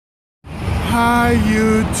Hi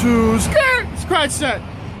YouTube. Skirt! Scratch that.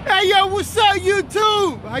 Hey yo, what's up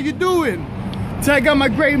YouTube? How you doing? Today I got my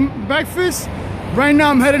great breakfast. Right now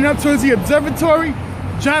I'm heading up towards the observatory.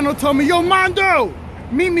 Jono told me, yo Mondo,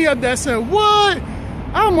 meet me up there. I said, what?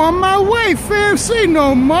 I'm on my way, fam. Say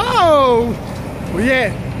no more. Well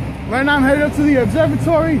yeah, right now I'm headed up to the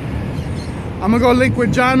observatory. I'm gonna go link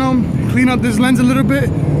with Jono, clean up this lens a little bit,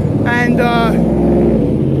 and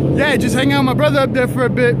yeah, just hang out with my brother up there for a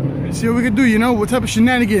bit. See what we can do, you know, what type of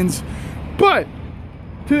shenanigans. But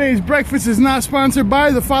today's breakfast is not sponsored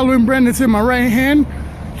by the following brand that's in my right hand.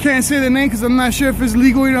 Can't say the name because I'm not sure if it's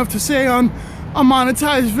legal enough to say on a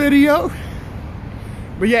monetized video.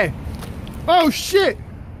 But yeah. Oh shit!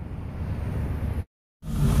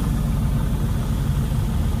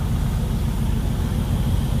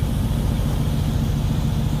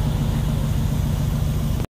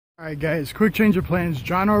 Alright guys, quick change of plans.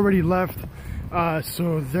 John already left.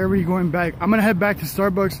 So there we're going back. I'm gonna head back to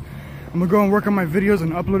Starbucks. I'm gonna go and work on my videos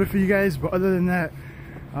and upload it for you guys. But other than that,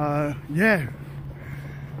 yeah,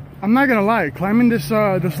 I'm not gonna lie. Climbing this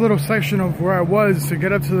this little section of where I was to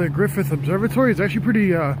get up to the Griffith Observatory is actually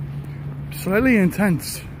pretty slightly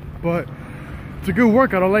intense, but it's a good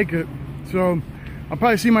workout. I like it. So I'll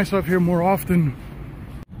probably see myself here more often.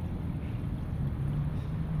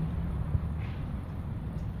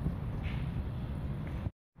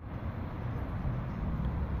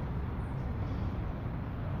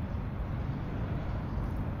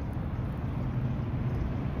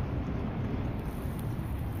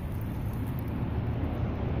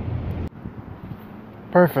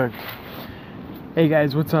 Perfect. Hey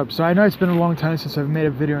guys, what's up? So I know it's been a long time since I've made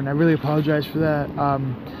a video, and I really apologize for that.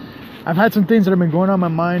 I've had some things that have been going on in my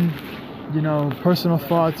mind, you know, personal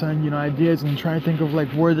thoughts and, you know, ideas, and trying to think of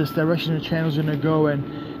like where this direction of the channel is going to go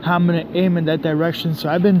and how I'm going to aim in that direction. So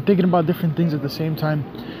I've been thinking about different things at the same time.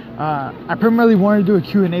 I primarily wanted to do a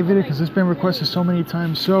Q&A video because it's been requested so many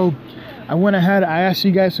times. So I went ahead, I asked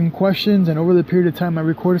you guys some questions, and over the period of time I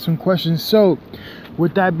recorded some questions. So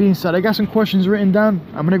with that being said, I got some questions written down.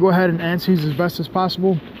 I'm gonna go ahead and answer these as best as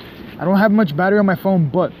possible. I don't have much battery on my phone,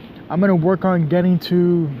 but I'm gonna work on getting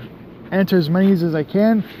to answer as many as I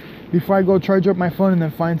can before I go charge up my phone and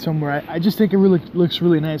then find somewhere. I just think it really looks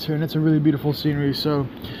really nice here, and it's a really beautiful scenery. So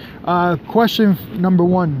question number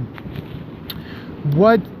one,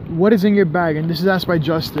 what is in your bag? And this is asked by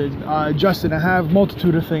Justin. Justin, I have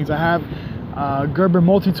multitude of things. I have Gerber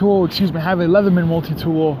multi-tool, I have a Leatherman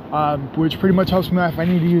multi-tool, which pretty much helps me out if I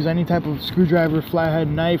need to use any type of screwdriver, flathead,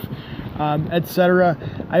 knife, etc.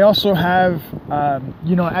 I also have,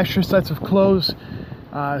 you know, extra sets of clothes,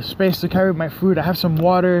 space to carry my food. I have some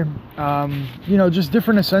water, you know, just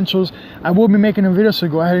different essentials. I will be making a video, so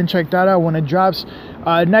go ahead and check that out when it drops.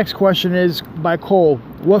 Next question is by Cole.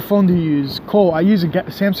 What phone do you use? Cole, I use a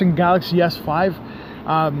Samsung Galaxy S5.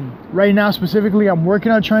 Right now specifically, I'm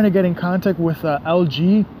working on trying to get in contact with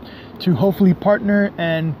LG to hopefully partner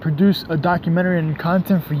and produce a documentary and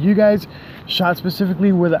content for you guys, shot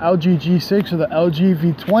specifically with the LG G6 or the LG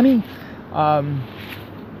V20.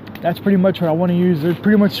 That's pretty much what I want to use. They're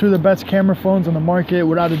pretty much two of the best camera phones on the market,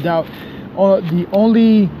 without a doubt. The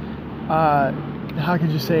only, how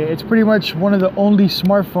could you say, it's pretty much one of the only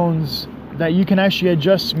smartphones that you can actually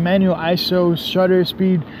adjust manual ISO, shutter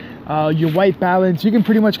speed, your white balance. You can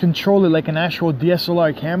pretty much control it like an actual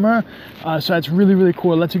DSLR camera. So that's really, really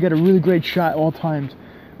cool. It lets you get a really great shot all times.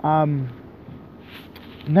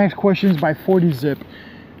 Next question is by 40 Zip.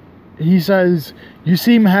 He says, you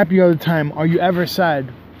seem happy all the time. Are you ever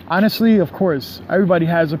sad? Honestly, of course. Everybody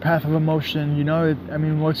has a path of emotion, you know.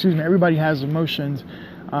 Everybody has emotions.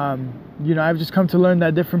 You know, I've just come to learn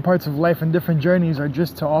that different parts of life and different journeys are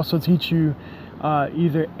just to also teach you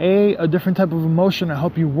either a different type of emotion, or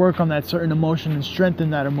help you work on that certain emotion and strengthen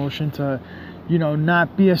that emotion to, you know,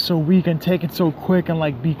 not be so weak and take it so quick and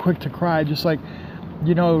like be quick to cry. Just like,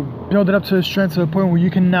 you know, build it up to the strength to the point where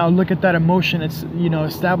you can now look at that emotion, it's, you know,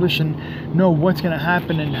 establish and know what's going to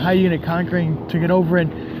happen and how you're going to conquer and to get over it.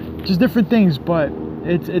 Just different things, but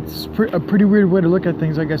it's a pretty weird way to look at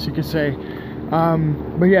things, I guess you could say.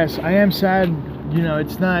 But yes, I am sad. You know,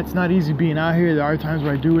 it's not easy being out here. There are times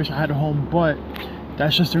where I do wish I had a home, but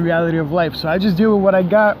that's just the reality of life. So I just deal with what I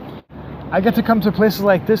got. I get to come to places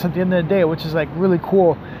like this at the end of the day, which is like really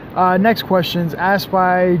cool. Next question's asked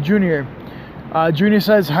by Junior. Junior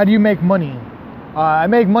says, how do you make money? I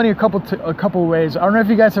make money a couple ways. I don't know if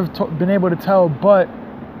you guys have been able to tell, but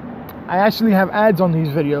I actually have ads on these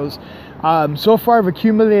videos. So far I've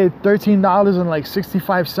accumulated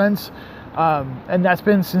 $13.65. and that's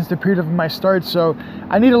been since the period of my start. So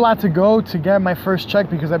I need a lot to go to get my first check,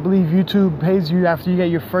 because I believe YouTube pays you after you get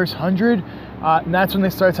your first 100, and that's when they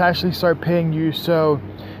start paying you. So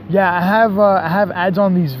yeah, I have ads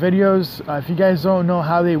on these videos. If you guys don't know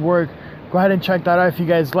how they work, go ahead and check that out if you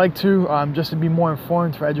guys like to, just to be more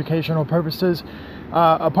informed for educational purposes.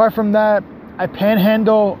 Apart from that, I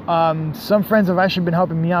panhandle. Some friends have actually been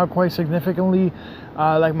helping me out quite significantly,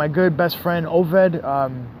 like my good best friend Oved.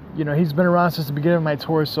 You know, he's been around since the beginning of my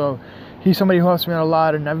tour, so he's somebody who helps me out a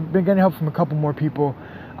lot, and I've been getting help from a couple more people.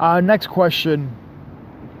 Next question.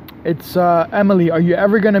 It's Emily, are you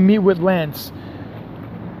ever going to meet with Lance?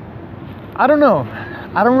 I don't know.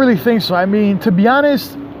 I don't really think so. I mean, to be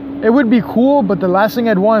honest, it would be cool, but the last thing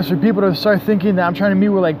I'd want is for people to start thinking that I'm trying to meet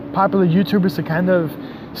with like popular YouTubers to kind of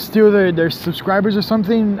steal their subscribers or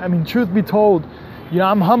something. I mean, truth be told, you know,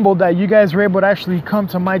 I'm humbled that you guys were able to actually come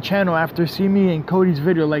to my channel after seeing me in Cody's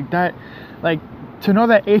video like that. Like, to know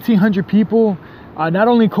that 1,800 people, not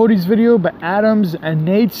only Cody's video, but Adam's and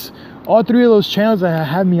Nate's, all three of those channels that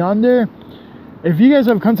have me on there. If you guys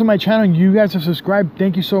have come to my channel and you guys have subscribed,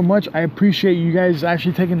 thank you so much. I appreciate you guys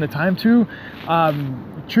actually taking the time to.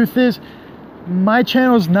 Truth is, my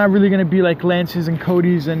channel is not really going to be like Lance's and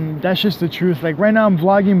Cody's, and that's just the truth. Like, right now I'm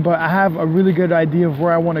vlogging, but I have a really good idea of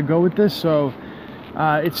where I want to go with this, so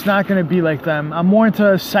it's not going to be like them. I'm more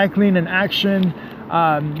into cycling and action,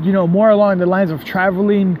 you know, more along the lines of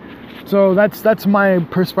traveling. So that's my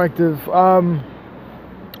perspective. Long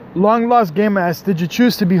Lost Gamer asks, did you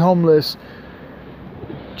choose to be homeless?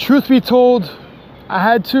 Truth be told, I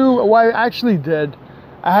had to. Well, I actually did.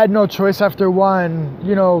 I had no choice after a while, and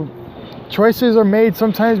you know, choices are made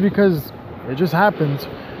sometimes because it just happens.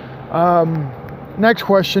 Next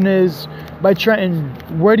question is by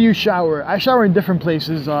Trenton, where do you shower? I shower in different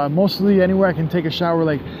places, mostly anywhere I can take a shower.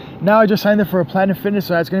 Like, now I just signed up for a Planet Fitness,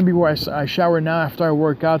 so that's going to be where I shower now after I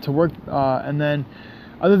work out to work. And then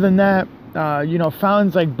other than that, you know,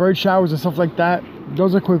 fountains like bird showers and stuff like that,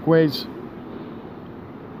 those are quick ways.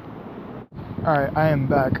 All right, I am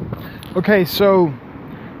back. Okay, so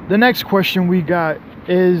the next question we got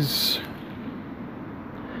is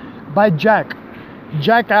by Jack.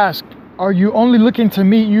 Jack asked, are you only looking to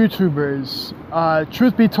meet YouTubers?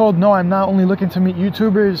 Truth be told, no, I'm not only looking to meet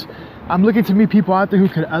YouTubers. I'm looking to meet people out there who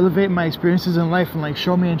could elevate my experiences in life and like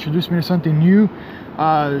show me, introduce me to something new.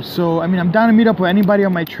 So I mean, I'm down to meet up with anybody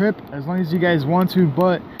on my trip as long as you guys want to,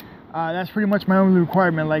 but that's pretty much my only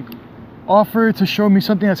requirement. Like, offer to show me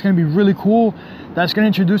something that's going to be really cool, that's going to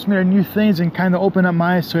introduce me to new things and kind of open up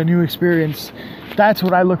my eyes to a new experience. That's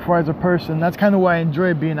what I look for as a person. That's kind of why I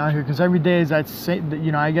enjoy being out here, because every day is that,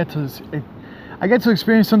 you know, I get to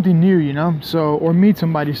experience something new, you know, so, or meet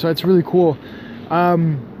somebody, so it's really cool.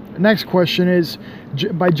 Next question is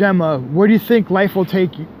by Gemma, where do you think life will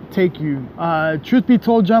take you? Truth be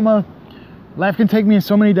told, Gemma, life can take me in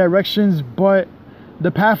so many directions, but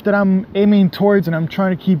the path that I'm aiming towards and I'm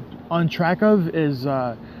trying to keep on track of is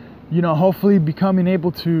you know, hopefully becoming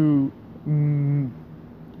able to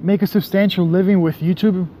make a substantial living with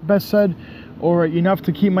YouTube, best said, or enough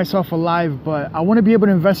to keep myself alive. But I want to be able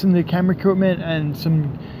to invest in the camera equipment and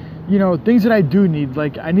some, you know, things that I do need.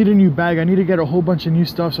 Like, I need a new bag, I need to get a whole bunch of new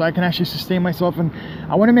stuff so I can actually sustain myself, and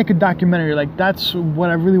I want to make a documentary. Like, that's what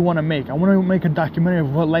I really want to make. I want to make a documentary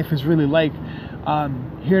of what life is really like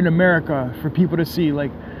here in America for people to see.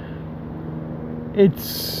 Like,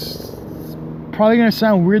 it's probably gonna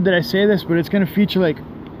sound weird that I say this, but it's gonna feature like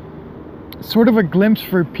sort of a glimpse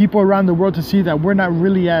for people around the world to see that we're not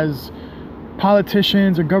really as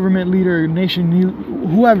politicians or government leader, nation,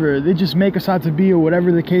 whoever they just make us out to be, or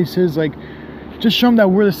whatever the case is. Like, just show them that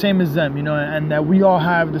we're the same as them, you know, and that we all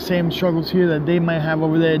have the same struggles here that they might have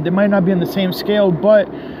over there. They might not be on the same scale,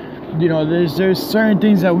 but you know, there's certain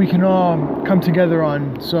things that we can all come together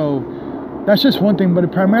on. So that's just one thing,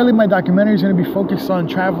 but primarily my documentary is going to be focused on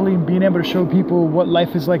traveling, being able to show people what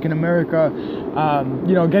life is like in America,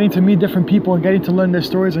 you know, getting to meet different people and getting to learn their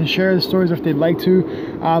stories and share the stories if they'd like to.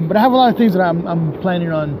 But I have a lot of things that I'm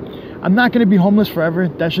planning on. I'm not going to be homeless forever.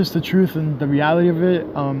 That's just the truth and the reality of it.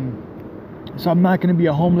 So I'm not going to be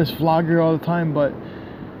a homeless vlogger all the time, but,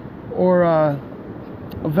 or a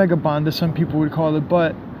vagabond, as some people would call it.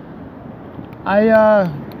 But I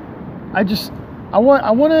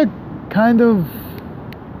want to kind of,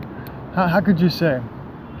 how could you say,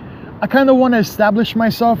 I kind of want to establish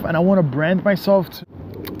myself and I want to brand myself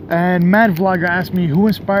and Mad Vlogger asked me who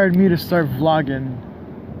inspired me to start vlogging.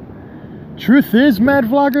 Truth is, Mad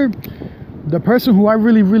Vlogger, the person who I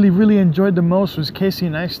really enjoyed the most was Casey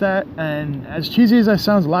Neistat. And as cheesy as that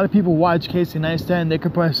sounds, a lot of people watch Casey Neistat and they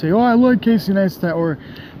could probably say, oh, I like Casey Neistat, or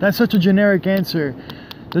that's such a generic answer.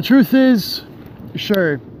 the truth is,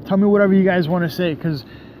 sure, tell me whatever you guys want to say, because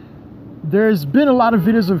there's been a lot of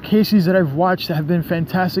videos of Casey's that I've watched that have been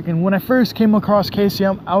fantastic. And when I first came across Casey,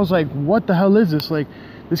 I was like, what the hell is this? Like,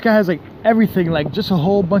 this guy has like everything, like just a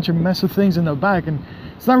whole bunch of mess of things in the back. And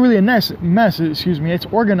it's not really a mess, excuse me, it's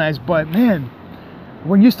organized. But man,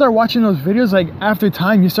 when you start watching those videos, like after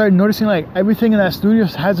time, you start noticing like everything in that studio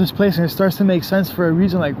has its place, and it starts to make sense for a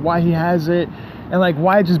reason, like why he has it and like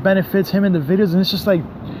why it just benefits him in the videos. And it's just like,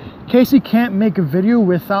 Casey can't make a video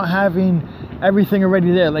without having everything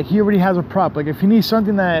already there. Like, he already has a prop. Like, if he needs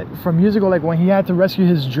something that from years ago, like when he had to rescue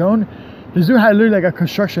his drone, this dude had literally like a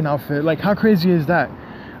construction outfit. Like, how crazy is that?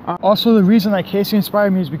 Also, the reason that Casey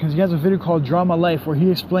inspired me is because he has a video called Draw My Life, where he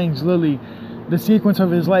explains literally the sequence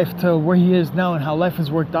of his life to where he is now and how life has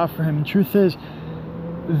worked out for him. And truth is,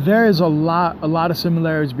 there is a lot of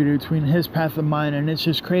similarities between his path and mine, and it's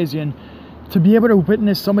just crazy. And to be able to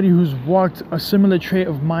witness somebody who's walked a similar trait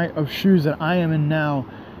of shoes that I am in now,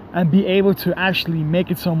 and be able to actually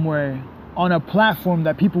make it somewhere on a platform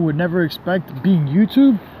that people would never expect, being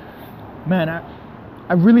YouTube, man,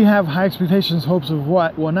 I really have high expectations, hopes of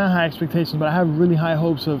what, well, not high expectations, but I have really high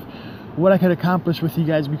hopes of what I could accomplish with you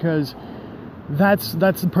guys, because that's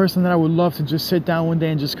the person that I would love to just sit down one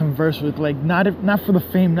day and just converse with. Like, not for the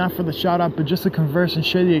fame, not for the shout out, but just to converse and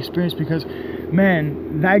share the experience, because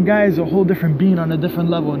man, that guy is a whole different being on a different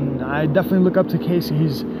level. And I definitely look up to Casey.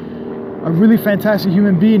 He's a really fantastic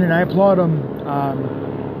human being, and I applaud him.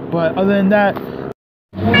 But other than that,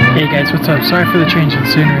 hey guys, what's up? Sorry for the change in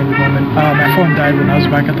scenery at the moment. My phone died when I was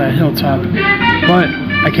back at that hilltop, but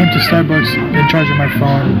I came to Starbucks, been charging my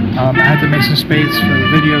phone. I had to make some space for the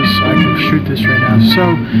videos so I can shoot this right now.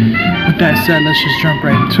 So with that said, let's just jump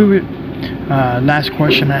right into it. Last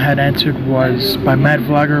question I had answered was by Mad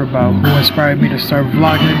Vlogger about who inspired me to start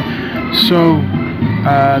vlogging. So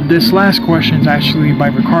this last question is actually by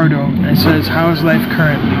Ricardo, and it says, how is life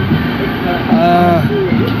currently?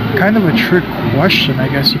 Kind of a trick question, I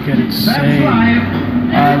guess you could say.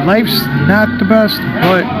 Life's not the best,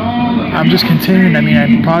 but I'm just continuing. I mean,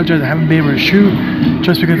 I apologize I haven't been able to shoot,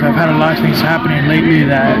 just because I've had a lot of things happening lately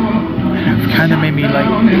that have kind of made me like,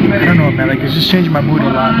 I don't know, man, like it's just changing my mood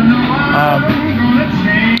a lot.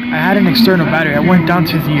 I had an external battery. I went down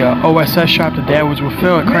to the OSS shop the day I was with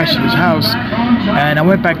Phil. I crashed at his house, and I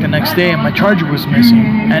went back the next day and my charger was missing.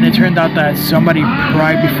 And it turned out that somebody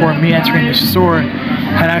right before me entering the store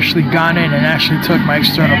had actually gone in and actually took my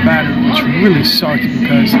external battery, which really sucked,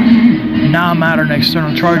 because now I'm out on an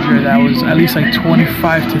external charger that was at least like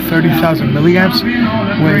 25 to 30,000 milliamps,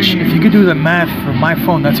 which if you could do the math for my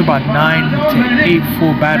phone, that's about 9 to 10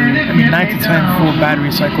 full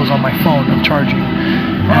battery cycles on my phone of charging.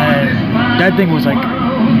 And that thing was like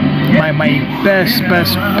my best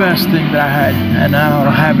thing that I had, and now I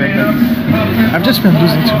don't have it. I've just been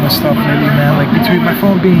losing too much stuff lately, man. Like, between my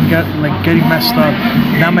phone getting messed up,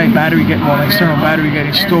 now my external battery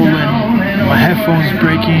getting stolen, my headphones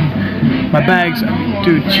breaking, my bags, I mean,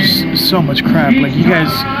 dude, just so much crap. Like, you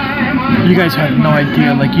guys have no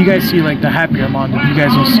idea. Like, you guys see like the happier Armando, you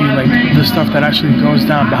guys will see like the stuff that actually goes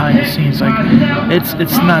down behind the scenes. Like,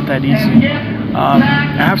 it's not that easy.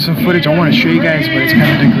 I have some footage I want to show you guys, but it's kind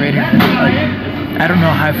of degrading. Like, I don't know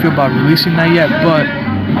how I feel about releasing that yet, but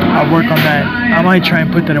I'll work on that. I might try and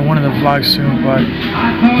put that in one of the vlogs soon. But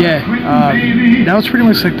yeah, that was pretty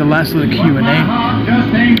much like the last of the Q&A.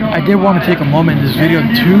 I did want to take a moment in this video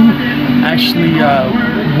to actually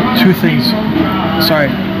two things. Sorry.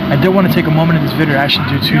 I did want to take a moment in this video to actually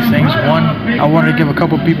do two things. One, I wanted to give a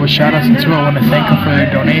couple people shout outs, and two, I want to thank them for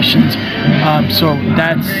their donations. So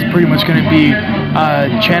that's pretty much going to be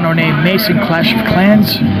channel name Mason Clash of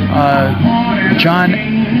Clans, John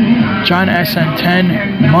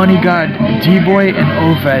SN10, Money God, D-Boy, and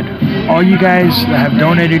Oved. All you guys that have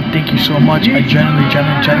donated, thank you so much. I genuinely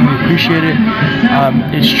appreciate it.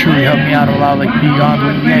 It's truly helped me out a lot, like beyond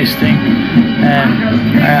what you guys think. And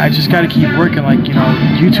I just got to keep working. Like, you know,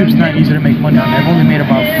 YouTube's not easy to make money on. I've only made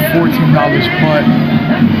about $14, but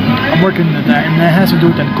I'm working at that, and that has to do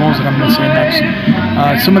with the goals that I'm going to say next.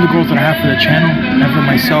 Some of the goals that I have for the channel and for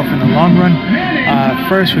myself in the long run,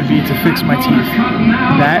 first would be to fix my teeth.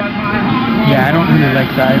 Yeah, I don't really like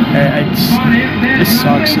that. It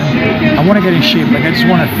sucks. I want to get in shape. Like, I just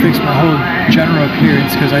want to fix my whole general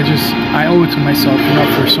appearance, because I owe it to myself. You know,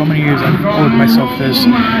 for so many years I've owed myself this.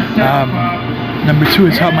 Number two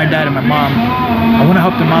is help my dad and my mom. I want to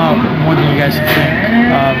help them out more than you guys think.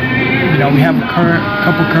 You know, we have a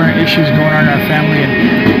couple current issues going on in our family,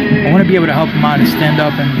 and I want to be able to help them out and stand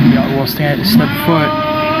up and, you know, step foot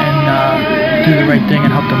and do the right thing and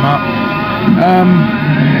help them out.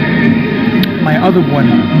 my other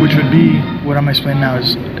one, which would be what I'm explaining now,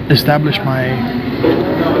 is establish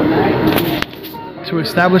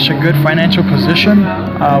a good financial position.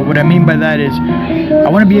 What I mean by that is I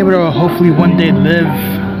want to be able to hopefully one day live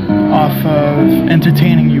off of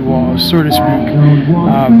entertaining you all, so to speak.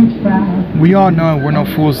 We all know, we're no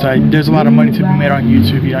fools, that there's a lot of money to be made on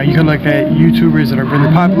YouTube. You know, you can look at YouTubers that are really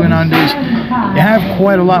popular nowadays. They have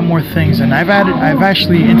quite a lot more things, and I've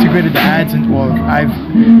actually integrated the ads, and well, I've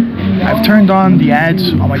turned on the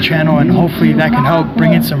ads on my channel, and hopefully that can help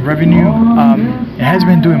bring in some revenue. It hasn't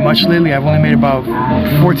been doing much lately. I've only made about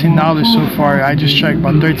 $14 so far. I just checked,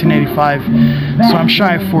 about $13.85, so I'm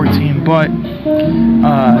shy of 14. But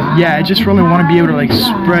yeah, I just really want to be able to like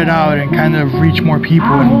spread out and kind of reach more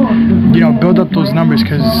people, and you know, build up those numbers,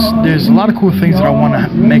 because there's a lot of cool things that I want to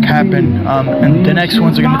make happen. And the next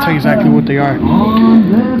ones are going to tell you exactly what they are.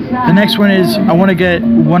 The next one is I want to get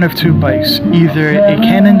one of two bikes, either a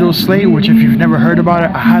Cannondale Slate, which if you've never heard about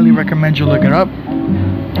it, I highly recommend you look it up.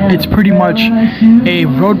 It's pretty much a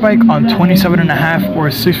road bike on 27.5 or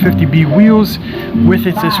 650B wheels with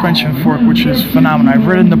its suspension fork, which is phenomenal. I've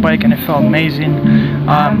ridden the bike and it felt amazing.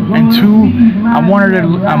 And two, I'm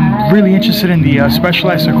really interested in the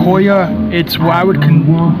Specialized Sequoia. It's what I would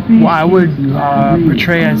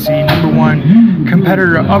portray as the #1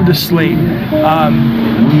 competitor of the Slate.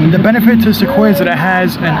 The benefit to Sequoia is that it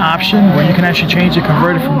has an option where you can actually change it,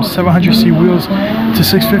 convert it from 700C wheels to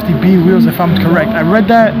 650B wheels, if I'm correct. I read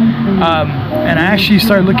that, and I actually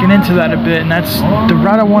started looking into that a bit, and that's the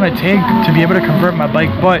route I want to take to be able to convert my bike.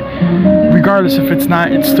 But regardless if it's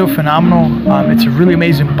not, it's still phenomenal. It's a really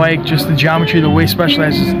amazing bike, just the geometry, the way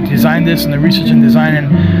Specialized has designed this, and the research and design.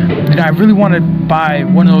 And you know, I really want to buy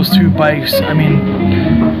one of those two bikes. I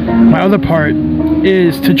mean, my other part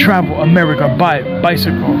is to travel America by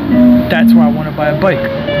bicycle. That's why I want to buy a bike.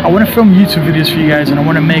 I want to film YouTube videos for you guys, and I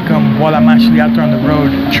want to make them while I'm actually out there on the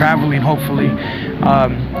road traveling, hopefully.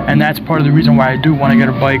 And that's part of the reason why I do want to get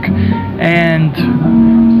a bike. And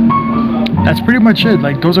that's pretty much it.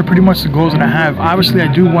 Like, those are pretty much the goals that I have. Obviously, I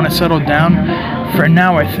do want to settle down. For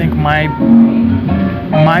now, I think my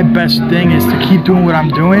best thing is to keep doing what I'm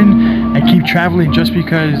doing and keep traveling, just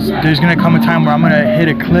because there's going to come a time where I'm going to hit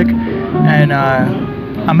a click, and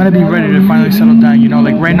I'm going to be ready to finally settle down. You know,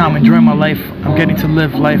 like right now I'm enjoying my life. I'm getting to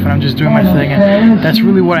live life, and I'm just doing my thing, and that's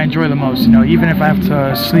really what I enjoy the most. You know, even if I have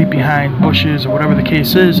to sleep behind bushes or whatever the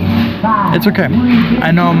case is, it's okay.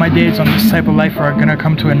 I know my days on this type of life are going to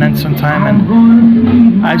come to an end sometime,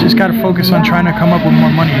 and I just got to focus on trying to come up with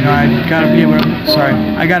more money. You know, I got to be able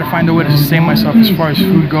to, I got to find a way to sustain myself as far as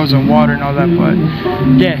food goes and water and all that. But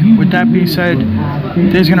yeah, with that being said,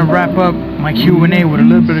 this is going to wrap up my Q&A with a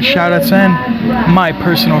little bit of shout outs and my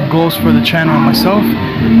personal goals for the channel and myself.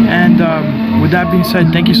 And with that being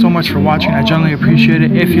said, thank you so much for watching. I genuinely appreciate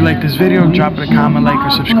it. If you like this video, drop it a comment, like,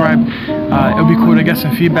 or subscribe. It'll be cool to get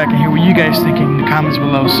some feedback and hear what you guys think in the comments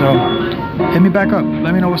below. So hit me back up.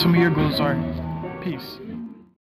 Let me know what some of your goals are. Peace.